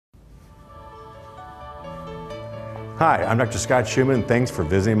Hi, I'm Dr. Scott Schumann, and thanks for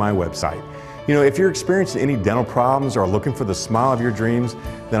visiting my website. If you're experiencing any dental problems or are looking for the smile of your dreams,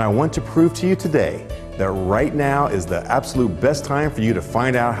 then I want to prove to you today that right now is the absolute best time for you to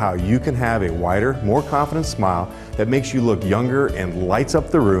find out how you can have a wider, more confident smile that makes you look younger and lights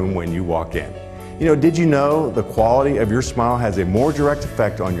up the room when you walk in. Did you know the quality of your smile has a more direct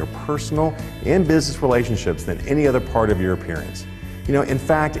effect on your personal and business relationships than any other part of your appearance? In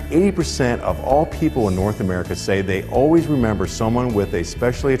fact, 80% of all people in North America say they always remember someone with a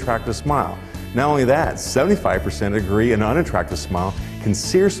specially attractive smile. Not only that, 75% agree an unattractive smile can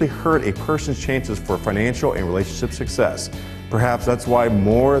seriously hurt a person's chances for financial and relationship success. Perhaps that's why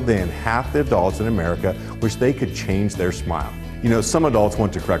more than half the adults in America wish they could change their smile. Some adults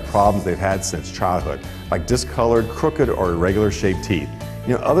want to correct problems they've had since childhood, like discolored, crooked, or irregular shaped teeth.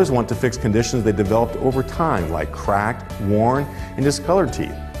 Others want to fix conditions they developed over time, like cracked, worn, and discolored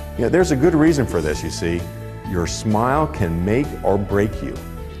teeth. There's a good reason for this, you see. Your smile can make or break you.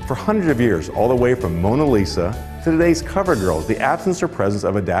 For hundreds of years, all the way from Mona Lisa to today's cover girls, the absence or presence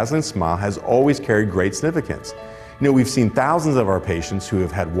of a dazzling smile has always carried great significance. We've seen thousands of our patients who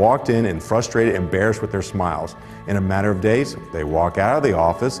have had walked in and frustrated and embarrassed with their smiles. In a matter of days, they walk out of the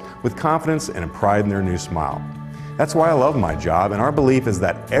office with confidence and pride in their new smile. That's why I love my job, and our belief is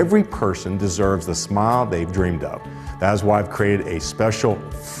that every person deserves the smile they've dreamed of. That is why I've created a special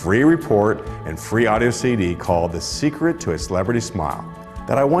free report and free audio CD called The Secret to a Celebrity Smile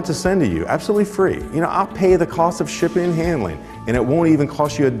that I want to send to you absolutely free. I'll pay the cost of shipping and handling, and it won't even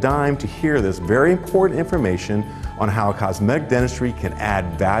cost you a dime to hear this very important information on how cosmetic dentistry can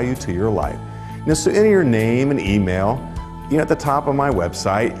add value to your life. So enter your name and email at the top of my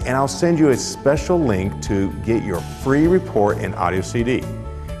website, and I'll send you a special link to get your free report and audio CD.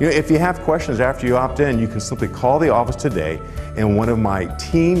 If you have questions after you opt in, you can simply call the office today, and one of my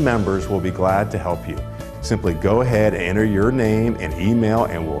team members will be glad to help you. Simply go ahead and enter your name and email,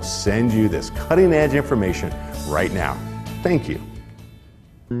 and we'll send you this cutting-edge information right now. Thank you.